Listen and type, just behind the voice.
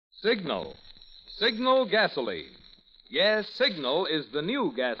Signal. Signal gasoline. Yes, Signal is the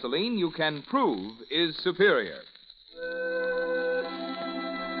new gasoline you can prove is superior.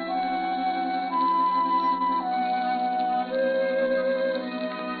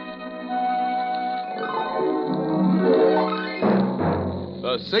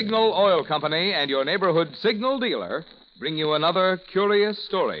 The Signal Oil Company and your neighborhood Signal dealer bring you another curious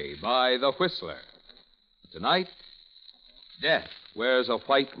story by The Whistler. Tonight, Death Wears a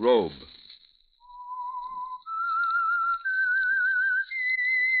White Robe.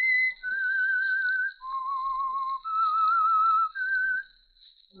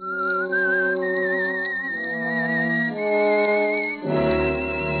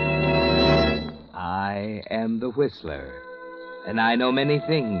 I am the Whistler, and I know many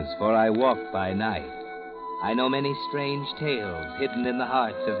things, for I walk by night. I know many strange tales hidden in the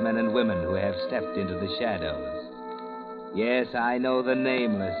hearts of men and women who have stepped into the shadows. Yes, I know the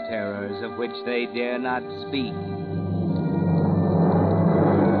nameless terrors of which they dare not speak.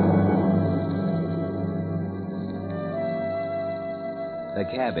 The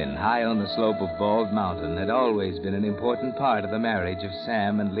cabin, high on the slope of Bald Mountain, had always been an important part of the marriage of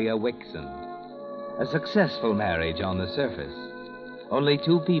Sam and Leah Wixon. A successful marriage on the surface. Only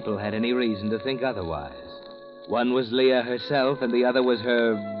two people had any reason to think otherwise. One was Leah herself, and the other was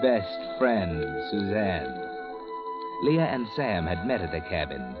her best friend, Suzanne. Leah and Sam had met at the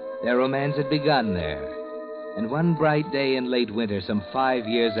cabin. Their romance had begun there. And one bright day in late winter, some 5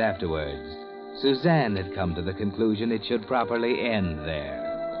 years afterwards, Suzanne had come to the conclusion it should properly end there.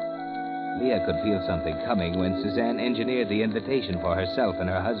 Leah could feel something coming when Suzanne engineered the invitation for herself and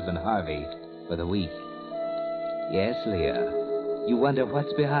her husband, Harvey, for the week. Yes, Leah, you wonder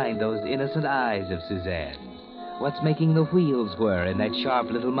what's behind those innocent eyes of Suzanne's. What's making the wheels whir in that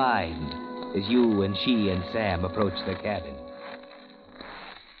sharp little mind as you and she and Sam approach the cabin?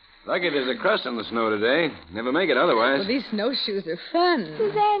 Lucky there's a crust on the snow today. Never make it otherwise. Well, these snowshoes are fun.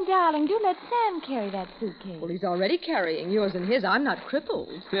 Suzanne, darling, do let Sam carry that suitcase. Well, he's already carrying yours and his. I'm not crippled.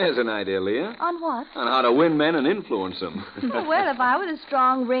 There's an idea, Leah. On what? On how to win men and influence them. Well, if I were the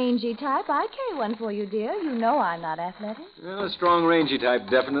strong, rangy type, I'd carry one for you, dear. You know I'm not athletic. Well, a strong, rangy type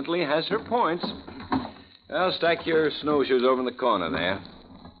definitely has her points. I'll stack your snowshoes over in the corner there.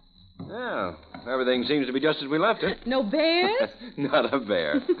 Well, everything seems to be just as we left it. No bears? Not a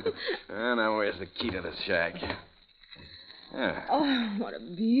bear. Well, now where's the key to the shack? Yeah. Oh, what a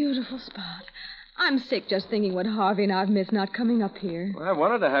beautiful spot. I'm sick just thinking what Harvey and I've missed not coming up here. Well, I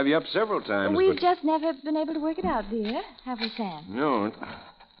wanted to have you up several times, We've but... just never been able to work it out, dear. Have we, Sam? No.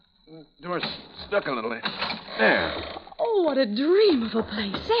 The door's stuck a little. There. Oh, what a dream of a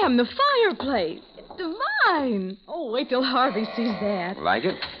place. Sam, the fireplace. It's divine. Oh, wait till Harvey sees that. Like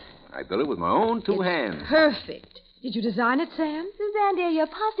it? I built it with my own two hands. Perfect. Did you design it, Sam? Suzanne, dear, you're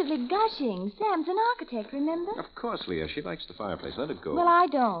positively gushing. Sam's an architect, remember? Of course, Leah. She likes the fireplace. Let it go. Well, I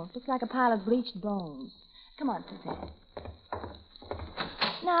don't. Looks like a pile of bleached bones. Come on, Suzanne.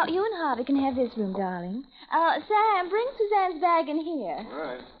 Now, you and Harvey can have this room, darling. Sam, bring Suzanne's bag in here. All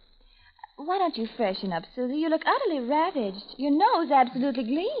right. Why don't you freshen up, Susie? You look utterly ravaged. Your nose absolutely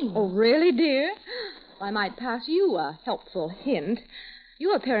gleams. Oh, really, dear? I might pass you a helpful hint.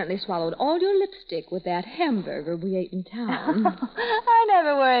 You apparently swallowed all your lipstick with that hamburger we ate in town. I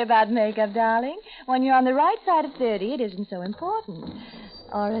never worry about makeup, darling. When you're on the right side of 30, it isn't so important.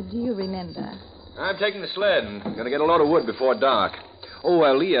 Or do you remember? I'm taking the sled and going to get a load of wood before dark. Oh,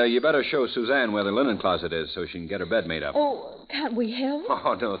 Leah, you better show Suzanne where the linen closet is so she can get her bed made up. Oh, can't we help?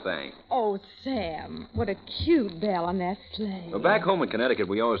 Oh, no, thanks. Oh, Sam, what a cute bell on that sleigh. Well, back home in Connecticut,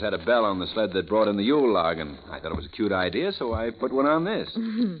 we always had a bell on the sled that brought in the Yule log, and I thought it was a cute idea, so I put one on this.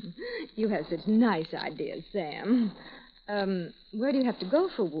 You have such nice ideas, Sam. Where do you have to go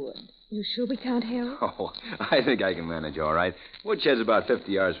for wood? You sure we can't help? Oh, I think I can manage all right. Woodshed's about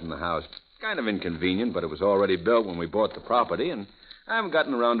 50 yards from the house. Kind of inconvenient, but it was already built when we bought the property, and I haven't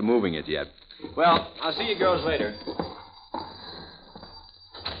gotten around to moving it yet. Well, I'll see you girls later.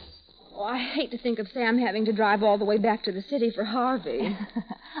 Oh, I hate to think of Sam having to drive all the way back to the city for Harvey.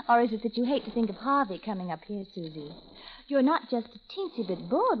 Or is it that you hate to think of Harvey coming up here, Susie? You're not just a teensy bit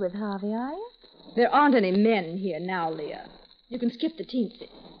bored with Harvey, are you? There aren't any men here now, Leah. You can skip the teensy.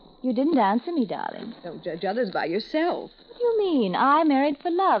 You didn't answer me, darling. Don't judge others by yourself. What do you mean? I married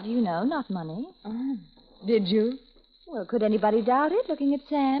for love, you know, not money. Oh, did you? Well, could anybody doubt it, looking at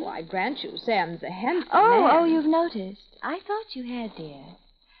Sam? Well, I grant you, Sam's a handsome man. Oh, you've noticed. I thought you had, dear.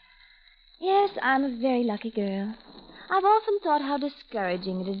 Yes, I'm a very lucky girl. I've often thought how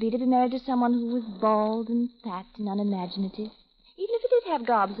discouraging it'd be to be married to someone who was bald and fat and unimaginative, even if he did have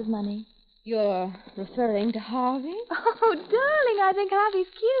gobs of money. You're referring to Harvey? Oh, darling, I think Harvey's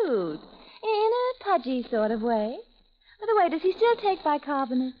cute. In a pudgy sort of way. By the way, does he still take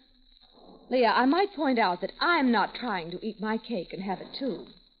bicarbonate? Leah, I might point out that I'm not trying to eat my cake and have it, too.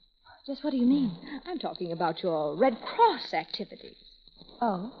 Just what do you mean? I'm talking about your Red Cross activities.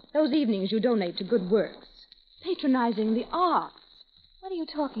 Oh? Those evenings you donate to good works. Patronizing the arts. What are you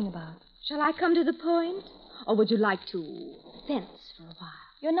talking about? Shall I come to the point? Or would you like to fence for a while?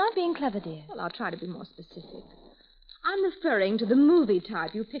 You're not being clever, dear. Well, I'll try to be more specific. I'm referring to the movie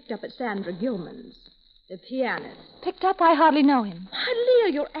type you picked up at Sandra Gilman's. The pianist. Picked up? I hardly know him. Why,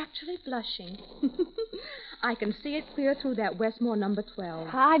 Leah, you're actually blushing. I can see it clear through that Westmore number 12.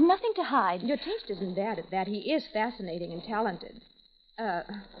 I've nothing to hide. Your taste isn't bad at that. He is fascinating and talented.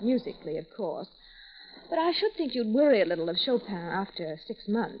 Musically, of course. But I should think you'd worry a little of Chopin after 6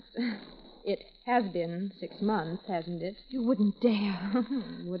 months. It has been 6 months, hasn't it? You wouldn't dare.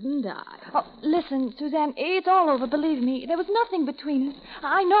 Wouldn't I? Oh, listen, Suzanne, it's all over, believe me. There was nothing between us.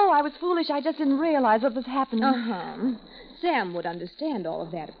 I know I was foolish. I just didn't realize what was happening. Uh-huh. Sam would understand all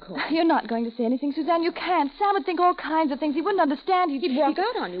of that, of course. You're not going to say anything, Suzanne. You can't. Sam would think all kinds of things. He wouldn't understand. He'd walk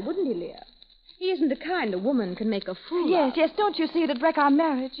out on you, wouldn't he, Leah? He isn't the kind a woman can make a fool Yes, of. yes. Don't you see it'd wreck our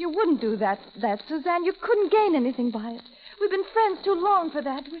marriage? You wouldn't do that, Suzanne. You couldn't gain anything by it. We've been friends too long for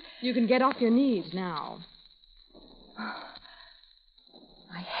that. You can get off your knees now.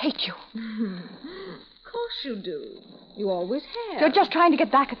 I hate you. Of course you do. You always have. You're just trying to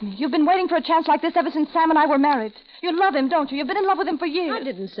get back at me. You've been waiting for a chance like this ever since Sam and I were married. You love him, don't you? You've been in love with him for years. I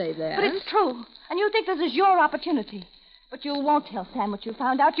didn't say that. But it's true. And you think this is your opportunity. But you won't tell Sam what you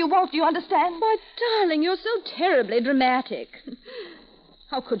found out. You won't. Do you understand? My darling, you're so terribly dramatic.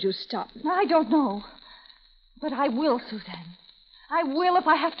 How could you stop me? I don't know. But I will, Suzanne. I will if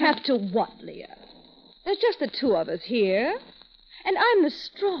I have to. Have to what, Leah? There's just the two of us here. And I'm the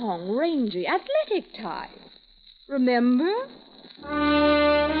strong, rangy, athletic type. Remember?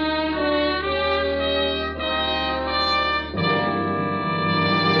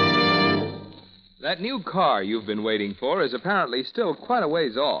 That new car you've been waiting for is apparently still quite a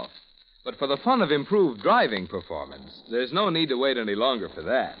ways off. But for the fun of improved driving performance, there's no need to wait any longer for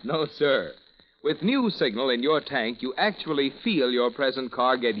that. No, sir. With new Signal in your tank, you actually feel your present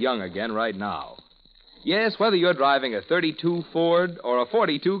car get young again right now. Yes, whether you're driving a 32 Ford or a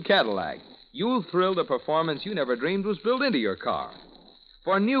 42 Cadillac, you'll thrill to performance you never dreamed was built into your car.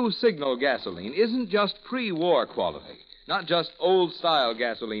 For new Signal gasoline isn't just pre-war quality, not just old-style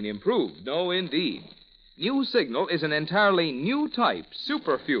gasoline improved. No, indeed. New Signal is an entirely new type,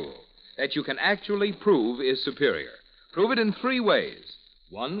 super fuel, that you can actually prove is superior. Prove it in 3 ways.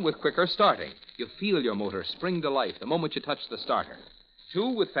 1, with quicker starting. You feel your motor spring to life the moment you touch the starter. 2,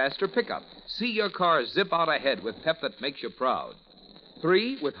 with faster pickup. See your car zip out ahead with pep that makes you proud.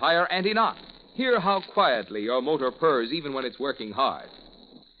 3, with higher anti-knock. Hear how quietly your motor purrs even when it's working hard.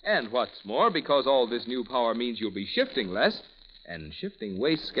 And what's more, because all this new power means you'll be shifting less, and shifting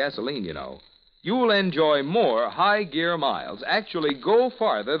wastes gasoline, you know, you'll enjoy more high-gear miles, actually go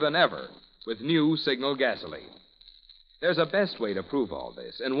farther than ever, with new Signal gasoline. There's a best way to prove all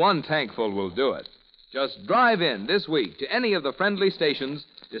this, and 1 tankful will do it. Just drive in this week to any of the friendly stations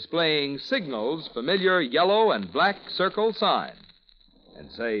displaying Signal's familiar yellow and black circle sign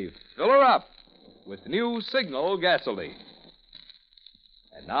and say, fill her up with new Signal gasoline.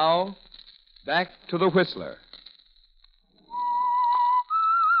 And now, back to the Whistler.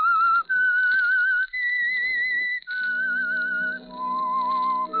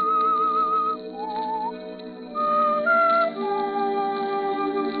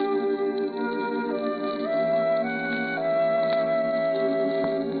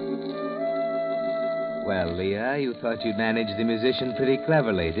 Well, Leah, you thought you'd managed the musician pretty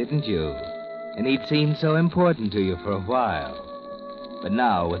cleverly, didn't you? And he'd seemed so important to you for a while. But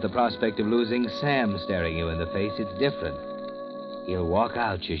now, with the prospect of losing Sam staring you in the face, it's different. He'll walk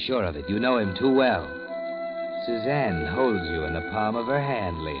out, you're sure of it. You know him too well. Suzanne holds you in the palm of her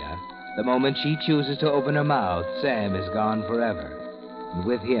hand, Leah. The moment she chooses to open her mouth, Sam is gone forever. And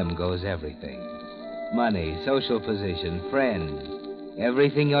with him goes everything. Money, social position, friends.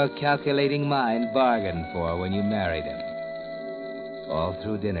 Everything your calculating mind bargained for when you married him. All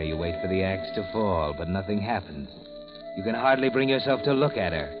through dinner, you wait for the axe to fall, but nothing happens. You can hardly bring yourself to look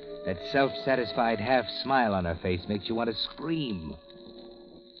at her. That self-satisfied half-smile on her face makes you want to scream.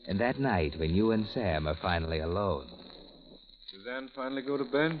 And that night, when you and Sam are finally alone... Suzanne finally go to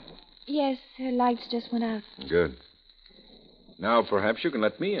bed? Yes, her lights just went out. Good. Now, perhaps you can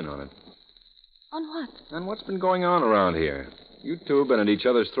let me in on it. On what? On what's been going on around here. You two have been at each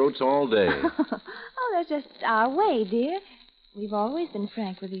other's throats all day. Oh, that's just our way, dear. We've always been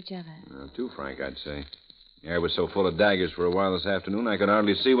frank with each other. Too frank, I'd say. The air was so full of daggers for a while this afternoon, I could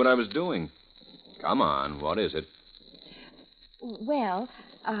hardly see what I was doing. Come on, what is it? Well,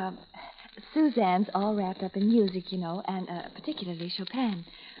 Suzanne's all wrapped up in music, you know, and particularly Chopin.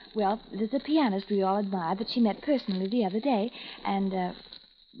 Well, there's a pianist we all admire that she met personally the other day, and,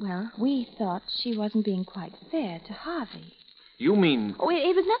 well, we thought she wasn't being quite fair to Harvey. You mean... Oh,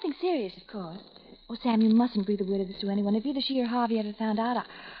 it was nothing serious, of course. Oh, Sam, you mustn't breathe a word of this to anyone. If either she or Harvey ever found out,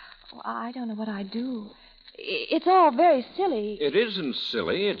 I don't know what I'd do. It's all very silly. It isn't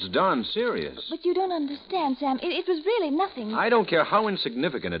silly. It's darn serious. But you don't understand, Sam. It was really nothing. I don't care how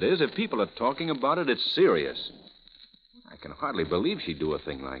insignificant it is. If people are talking about it, it's serious. I can hardly believe she'd do a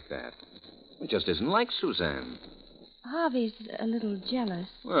thing like that. It just isn't like Suzanne. Harvey's a little jealous.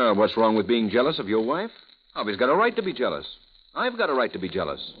 Well, what's wrong with being jealous of your wife? Harvey's got a right to be jealous. I've got a right to be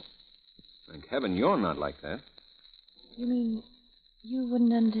jealous. Thank heaven you're not like that. You mean you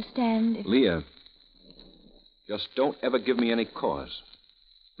wouldn't understand if... Leah, just don't ever give me any cause.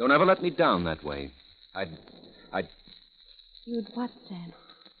 Don't ever let me down that way. I'd... You'd what, Sam?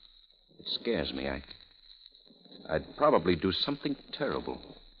 It scares me. I'd probably do something terrible.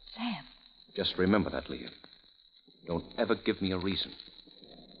 Sam. Just remember that, Leah. Don't ever give me a reason.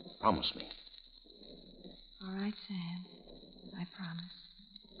 Promise me. All right, Sam. I promise.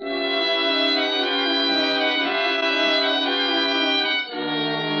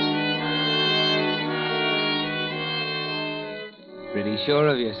 Pretty sure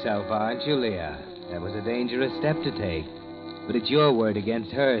of yourself, aren't you, Leah? That was a dangerous step to take. But it's your word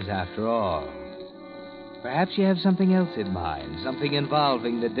against hers, after all. Perhaps you have something else in mind, something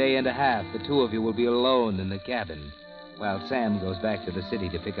involving the day and a half the two of you will be alone in the cabin, while Sam goes back to the city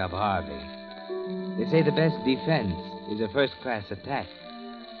to pick up Harvey. They say the best defense is a first-class attack.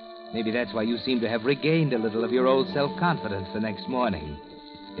 Maybe that's why you seem to have regained a little of your old self-confidence the next morning,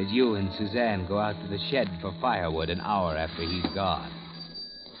 as you and Suzanne go out to the shed for firewood an hour after he's gone.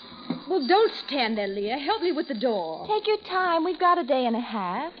 Well, don't stand there, Leah. Help me with the door. Take your time. We've got a day and a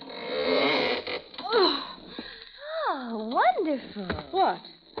half. Oh, wonderful. What?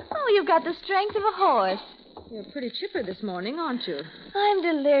 Oh, you've got the strength of a horse. You're pretty chipper this morning, aren't you? I'm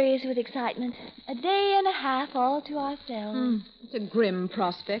delirious with excitement. A day and a half all to ourselves. It's a grim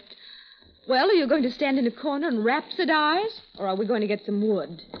prospect. Well, are you going to stand in a corner and rhapsodize? Or are we going to get some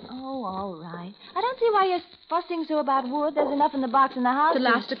wood? Oh, all right. I don't see why you're fussing so about wood. There's enough in the box in the house. To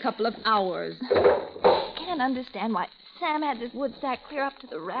last a couple of hours. Can't understand why Sam had this wood stack clear up to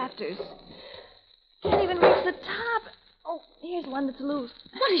the rafters. Can't even reach the top. Oh, here's one that's loose.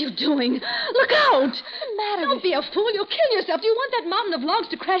 What are you doing? Look out! What's the matter Don't with be a fool. You'll kill yourself. Do you want that mountain of logs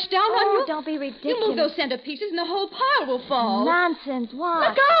to crash down on Oh, you? don't be ridiculous. You move those centerpieces and the whole pile will fall. Nonsense. What?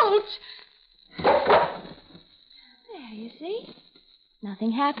 Look out! There, you see?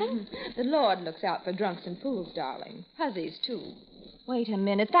 Nothing happened. The Lord looks out for drunks and fools, darling. Hussies, too. Wait a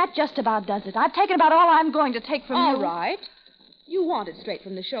minute. That just about does it. I've taken about all I'm going to take from you. All right. You want it straight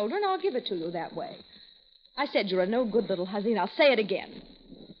from the shoulder, and I'll give it to you that way. I said you're a no-good little hussy, and I'll say it again.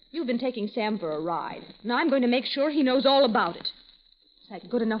 You've been taking Sam for a ride, and I'm going to make sure he knows all about it. Is that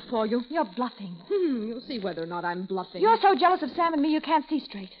good enough for you? You're bluffing. You'll see whether or not I'm bluffing. You're so jealous of Sam and me you can't see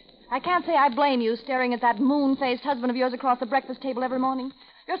straight. I can't say I blame you staring at that moon-faced husband of yours across the breakfast table every morning.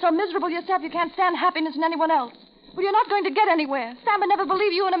 You're so miserable yourself you can't stand happiness in anyone else. Well, you're not going to get anywhere. Sam would never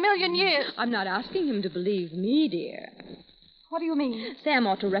believe you in a million years. I'm not asking him to believe me, dear. What do you mean? Sam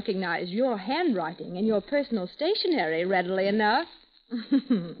ought to recognize your handwriting and your personal stationery readily enough.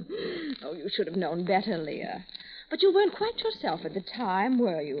 Oh, you should have known better, Leah. But you weren't quite yourself at the time,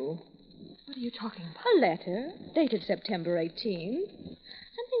 were you? What are you talking about? A letter, dated September 18th.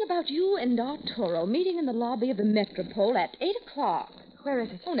 Something about you and Arturo meeting in the lobby of the Metropole at 8 o'clock. Where is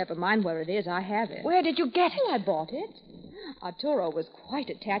it? Oh, never mind where it is. I have it. Where did you get it? Oh, I bought it. Arturo was quite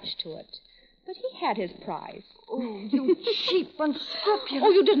attached to it. But he had his prize. Oh, you cheap, unscrupulous. Oh,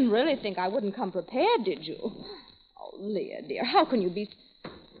 you didn't really think I wouldn't come prepared, did you? Oh, Leah, dear, how can you be...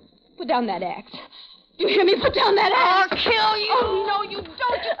 Put down that axe. Do you hear me? Put down that axe. I'll kill you. Oh, no, you don't.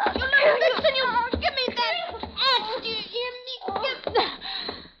 You little vixen, you... Give me that axe. Do you hear me? Oh,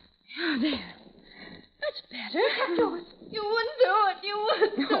 there. That's better. You wouldn't do it. You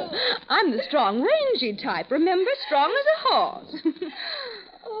wouldn't do it. I'm the strong, rangy type, remember? Strong as a horse.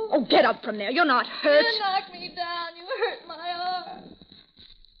 Oh, get up from there. You're not hurt. You knocked me down. You hurt my arm.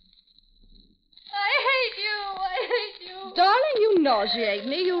 I hate you. Darling, you nauseate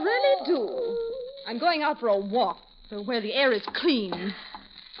me. You really do. I'm going out for a walk where the air is clean.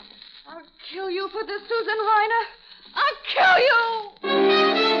 I'll kill you for this, Susan Reiner. I'll kill you!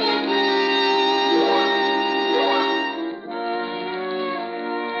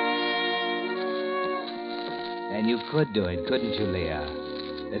 you could do it, couldn't you, Leah?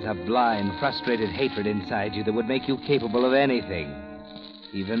 There's a blind, frustrated hatred inside you that would make you capable of anything,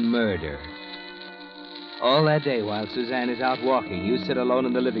 even murder. All that day while Suzanne is out walking, you sit alone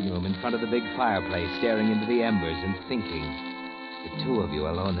in the living room in front of the big fireplace, staring into the embers and thinking. The two of you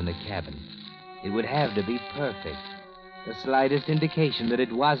alone in the cabin. It would have to be perfect. The slightest indication that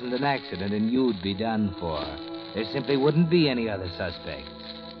it wasn't an accident and you'd be done for. There simply wouldn't be any other suspects.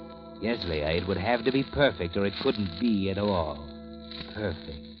 Yes, Leah, it would have to be perfect or it couldn't be at all.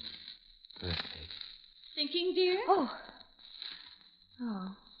 Perfect. Perfect. Thinking, dear? Oh,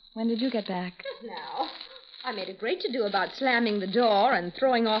 when did you get back? Just now. I made a great to-do about slamming the door and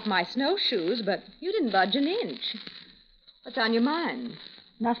throwing off my snowshoes, but you didn't budge an inch. What's on your mind?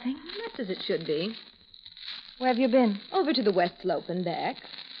 Nothing. That's as it should be. Where have you been? Over to the west slope and back.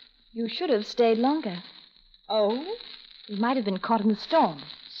 You should have stayed longer. Oh? You might have been caught in the storm.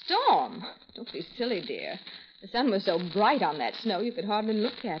 Storm? Don't be silly, dear. The sun was so bright on that snow you could hardly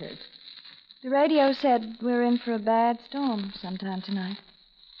look at it. The radio said we're in for a bad storm sometime tonight.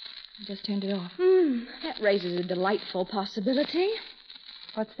 I just turned it off. That raises a delightful possibility.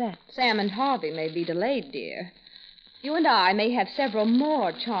 What's that? Sam and Harvey may be delayed, dear. You and I may have several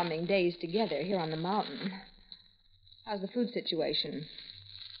more charming days together here on the mountain. How's the food situation?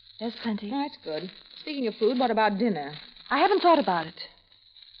 There's plenty. Oh, that's good. Speaking of food, what about dinner? I haven't thought about it.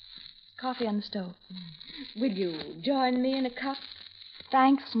 Coffee on the stove. Will you join me in a cup?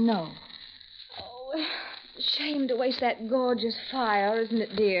 Thanks, no. Oh, it's a shame to waste that gorgeous fire, isn't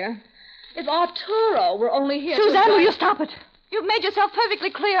it, dear? If Arturo were only here... Suzanne, will you stop it? You've made yourself perfectly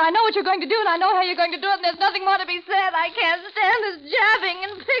clear. I know what you're going to do, and I know how you're going to do it, and there's nothing more to be said. I can't stand this jabbing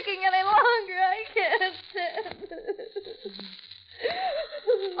and picking any longer. I can't stand it.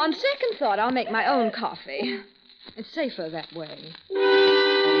 On second thought, I'll make my own coffee. It's safer that way.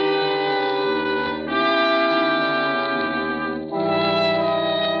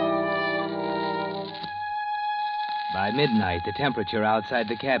 By midnight, the temperature outside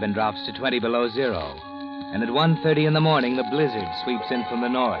the cabin drops to 20 below zero. And at 1:30 in the morning, the blizzard sweeps in from the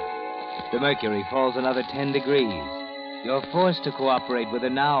north. The mercury falls another 10 degrees. You're forced to cooperate with her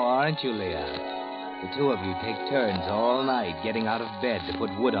now, aren't you, Leah? The two of you take turns all night getting out of bed to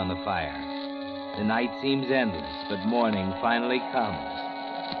put wood on the fire. The night seems endless, but morning finally comes.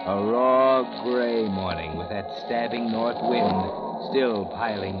 A raw, gray morning with that stabbing north wind still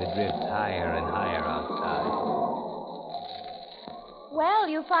piling the drifts higher and higher outside. Well,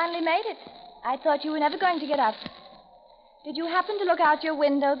 you finally made it. I thought you were never going to get up. Did you happen to look out your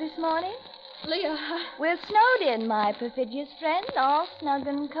window this morning? Leah, We're snowed in, my perfidious friend, all snug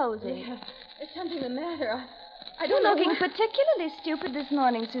and cozy. Leah, is something the matter? I You're don't know. looking particularly stupid this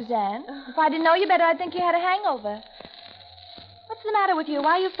morning, Suzanne. If I didn't know you better, I'd think you had a hangover. What's the matter with you?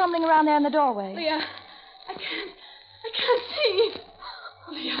 Why are you fumbling around there in the doorway? Leah, I can't see.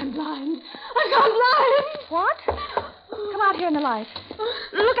 Leah, I'm blind. I've gone blind. What? Come out here in the light.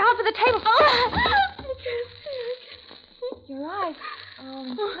 Look out for the table. I can't see. Your eyes are all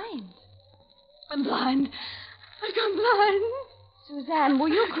inflamed. I'm blind. I've gone blind. Suzanne, were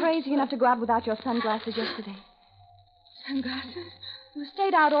you crazy enough to go out without your sunglasses yesterday? Sunglasses? You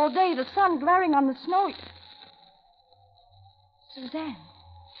stayed out all day, the sun glaring on the snow. Suzanne,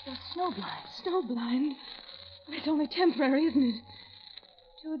 you're snowblind. Snowblind? It's only temporary, isn't it?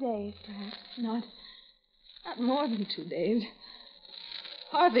 2 days, perhaps. Not more than 2 days.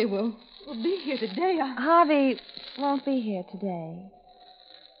 Harvey will be here today. Harvey won't be here today.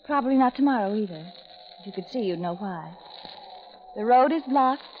 Probably not tomorrow either. If you could see, you'd know why. The road is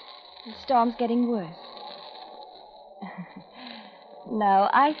blocked. The storm's getting worse. No,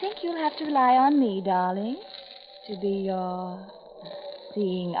 I think you'll have to rely on me, darling, to be your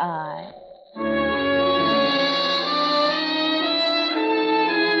seeing eye.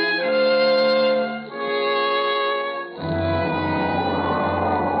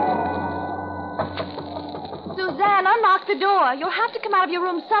 Suzanne, unlock the door. You'll have to come out of your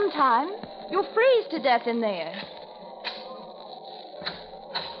room sometime. You'll freeze to death in there.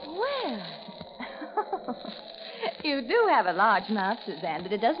 Well, you do have a large mouth, Suzanne,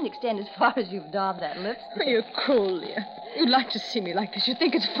 but it doesn't extend as far as you've daubed that lipstick. You're cruel, Leah. You'd like to see me like this. You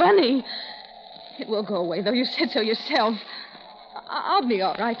think it's funny. It will go away, though. You said so yourself. I'll be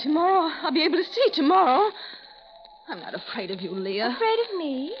all right tomorrow. I'll be able to see tomorrow. I'm not afraid of you, Leah. Afraid of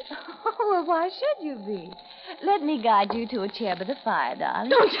me? Oh, well, why should you be? Let me guide you to a chair by the fire, darling.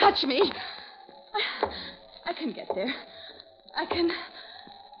 Don't touch me. I can get there. I can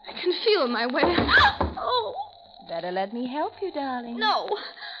feel my way. Oh. Better let me help you, darling. No.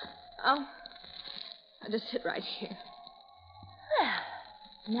 I'll just sit right here.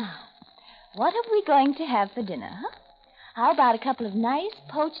 Now, what are we going to have for dinner, huh? How about a couple of nice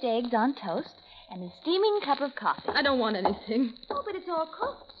poached eggs on toast and a steaming cup of coffee? I don't want anything. Oh, but it's all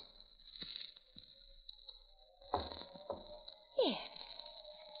cooked. Here.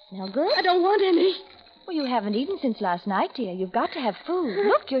 Smell good? I don't want any. Well, you haven't eaten since last night, dear. You've got to have food.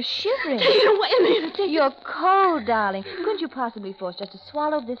 Look, you're shivering. Take it away, Leah. Take You're cold, darling. Couldn't you possibly force just to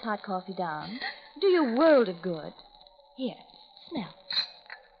swallow this hot coffee down? Do you a world of good. Here, smell.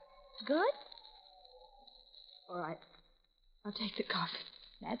 Good? All right. I'll take the coffee.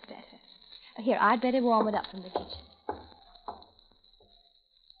 That's better. Here, I'd better warm it up from the kitchen.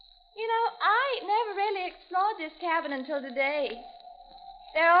 You know, I never really explored this cabin until today.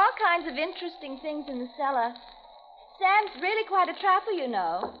 There are all kinds of interesting things in the cellar. Sam's really quite a trapper, you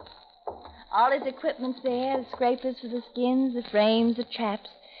know. All his equipment's there, the scrapers for the skins, the frames, the traps.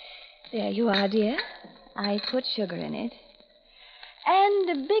 There you are, dear. I put sugar in it. And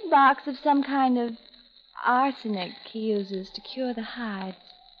a big box of some kind of arsenic he uses to cure the hides.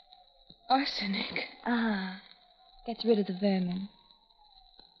 Arsenic? Gets rid of the vermin.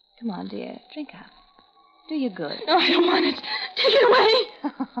 Come on, dear. Drink up. Do you good. No, I don't want it. Take it away.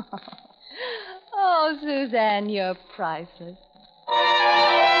 Oh, Suzanne, you're priceless.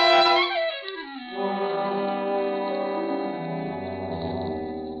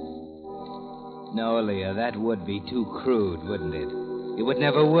 No, Leah, that would be too crude, wouldn't it? It would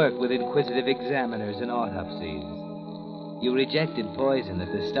never work with inquisitive examiners and autopsies. You rejected poison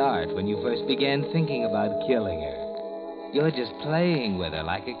at the start when you first began thinking about killing her. You're just playing with her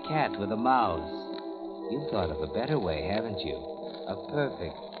like a cat with a mouse. You've thought of a better way, haven't you? A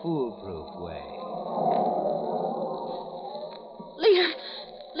perfect, foolproof way.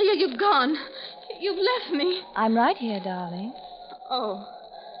 Leah, you've gone. You've left me. I'm right here, darling. Oh.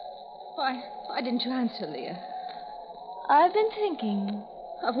 Why didn't you answer, Leah? I've been thinking.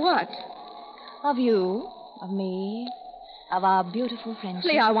 Of what? Of you, of me, of our beautiful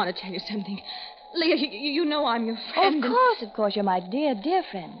friendship. Leah, I want to tell you something. Leah, you know I'm your friend. Of course, you're my dear, dear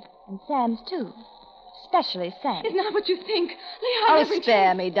friend. And Sam's, too. Especially Sam. It's not what you think. Leah,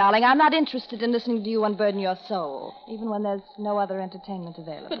 spare me, darling. I'm not interested in listening to you unburden your soul, even when there's no other entertainment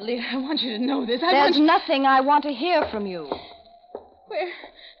available. But, Leah, I want you to know this. There's nothing I want to hear from you. Where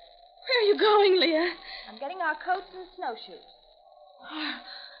are you going, Leah? I'm getting our coats and snowshoes.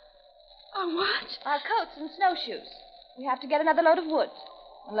 Our what? Our coats and snowshoes. We have to get another load of wood.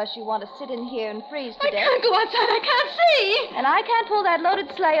 Unless you want to sit in here and freeze to death. I can't go outside. I can't see. And I can't pull that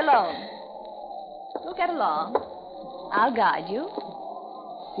loaded sleigh alone. You'll get along. I'll guide you.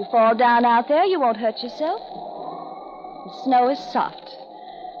 If you fall down out there, you won't hurt yourself. The snow is soft.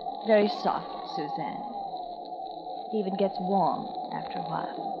 Very soft, Suzanne. It even gets warm after a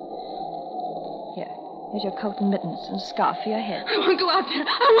while. Here's your coat and mittens and a scarf for your head. I won't go out there.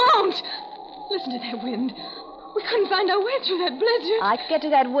 I won't. Listen to that wind. We couldn't find our way through that blizzard. I could get to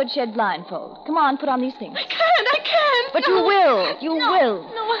that woodshed blindfold. Come on, put on these things. I can't. But no. You will. You will.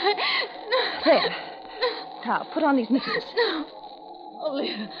 No. There. Now, put on these mittens. No. Oh,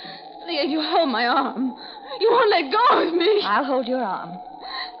 Leah, you hold my arm. You won't let go of me. I'll hold your arm.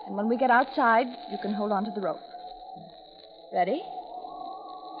 And when we get outside, you can hold on to the rope. Ready?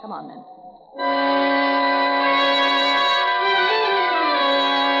 Come on, then.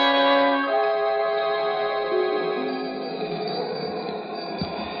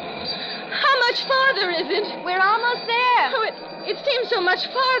 How much farther is it? We're almost there. Oh, it seems so much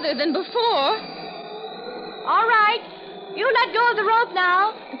farther than before. All right. You let go of the rope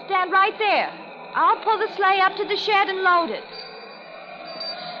now and stand right there. I'll pull the sleigh up to the shed and load it.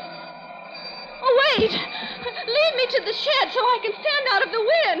 Oh, wait. Lead me to the shed so I can stand out of the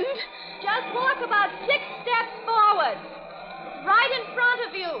wind. Just walk about 6 steps forward. It's right in front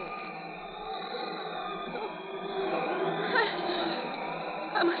of you.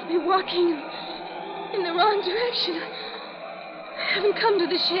 I must be walking in the wrong direction. I haven't come to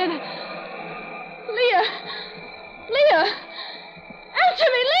the shed. Leah! Answer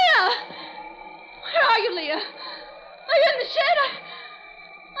me, Leah! Where are you, Leah? Are you in the shed?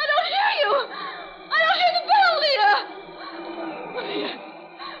 I don't hear you. I don't hear the bell, Leah. Oh,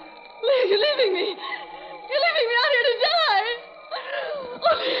 Leah, you're leaving me. You're leaving me out here to die.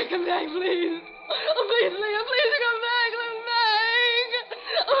 Oh, Leah, come back, please. Oh, please, Leah, please come back. Come back.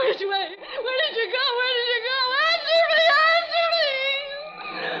 Oh, which way? Where did you go? Where did you go? Answer me! Answer me!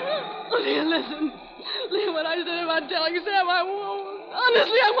 Oh, Leah, listen. Leah, what I said about telling Sam, I won't.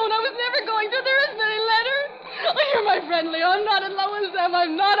 Honestly, I won't. I was never going to. There isn't any letter. Oh, you're my friend, Leah. I'm not in love with Sam.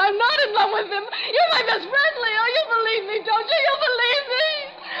 I'm not in love with him. You're my best friend, Leah. You believe me, don't you? You believe me?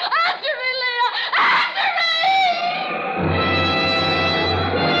 Answer me, Leah. Answer me!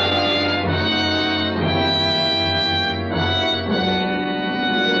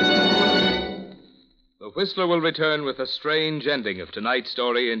 The Whistler will return with the strange ending of tonight's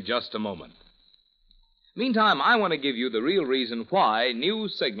story in just a moment. Meantime, I want to give you the real reason why New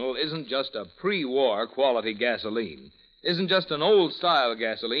Signal isn't just a pre-war quality gasoline, isn't just an old-style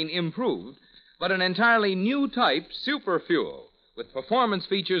gasoline improved, but an entirely new type super fuel with performance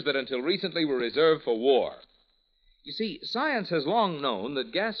features that until recently were reserved for war. You see, science has long known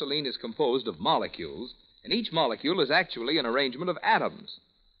that gasoline is composed of molecules, and each molecule is actually an arrangement of atoms.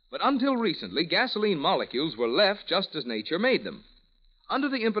 But until recently, gasoline molecules were left just as nature made them. Under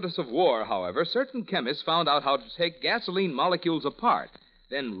the impetus of war, however, certain chemists found out how to take gasoline molecules apart,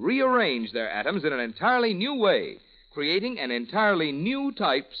 then rearrange their atoms in an entirely new way, creating an entirely new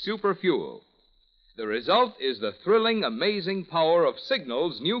type super fuel. The result is the thrilling, amazing power of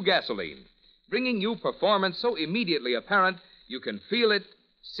Signal's new gasoline, bringing you performance so immediately apparent you can feel it,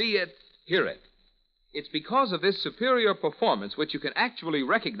 see it, hear it. It's because of this superior performance, which you can actually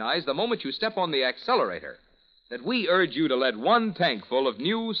recognize the moment you step on the accelerator, that we urge you to let one tankful of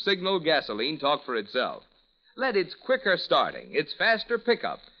new Signal gasoline talk for itself. Let its quicker starting, its faster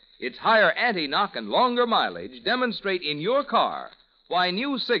pickup, its higher anti-knock and longer mileage demonstrate in your car why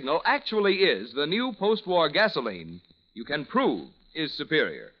New Signal actually is the new post-war gasoline you can prove is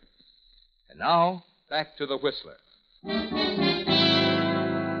superior. And now, back to the Whistler.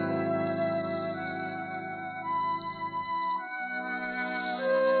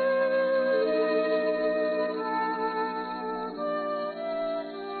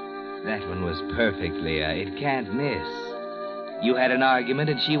 That one was perfect, Leah. It can't miss. You had an argument,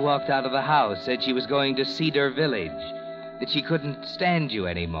 and she walked out of the house, said she was going to Cedar Village, that she couldn't stand you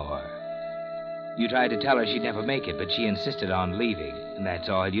anymore. You tried to tell her she'd never make it, but she insisted on leaving, and that's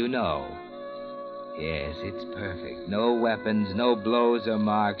all you know. Yes, it's perfect. No weapons, no blows or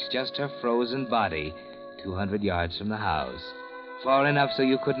marks, just her frozen body, 200 yards from the house. Far enough so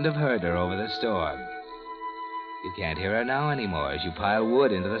you couldn't have heard her over the storm. You can't hear her now anymore as you pile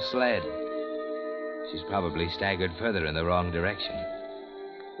wood into the sled. She's probably staggered further in the wrong direction.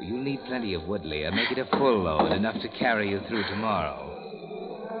 Well, you'll need plenty of wood, Leah. Make it a full load, enough to carry you through tomorrow.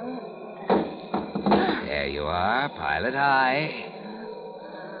 There you are. Pile it high.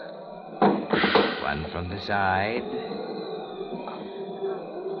 One from the side.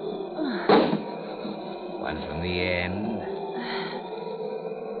 One from the end.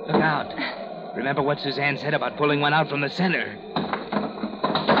 Look out. Remember what Suzanne said about pulling one out from the center. Oh,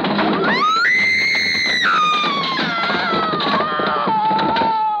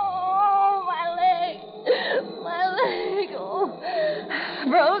 my leg. Oh,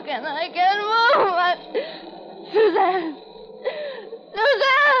 broken. I can't move. Suzanne.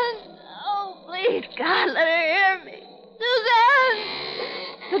 Oh, please, God, let her hear me. Suzanne.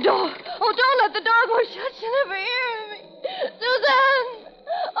 The door. Oh, don't let the door go shut. She'll never hear me. Suzanne.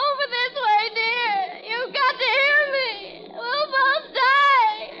 Over this way, dear. You've got to hear me. We'll both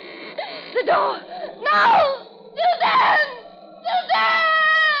die. The door. No! Suzanne! Suzanne!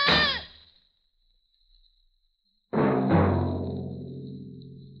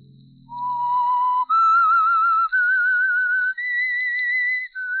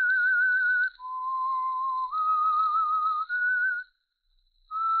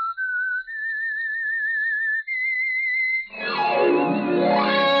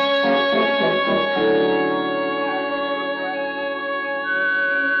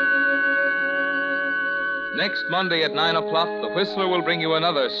 Next Monday at 9 o'clock, the Whistler will bring you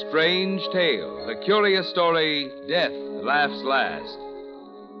another strange tale, the curious story, Death Laughs Last.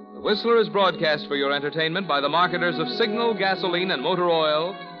 The Whistler is broadcast for your entertainment by the marketers of Signal gasoline and motor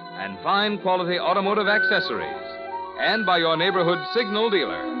oil and fine quality automotive accessories, and by your neighborhood Signal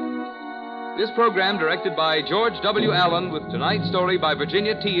dealer. This program, directed by George W. Allen, with tonight's story by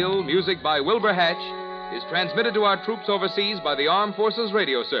Virginia Teal, music by Wilbur Hatch, is transmitted to our troops overseas by the Armed Forces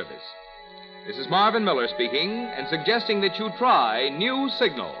Radio Service. This is Marvin Miller speaking and suggesting that you try New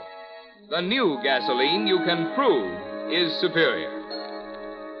Signal, the new gasoline you can prove is superior.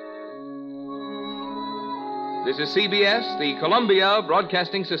 This is CBS, the Columbia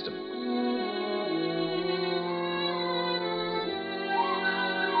Broadcasting System.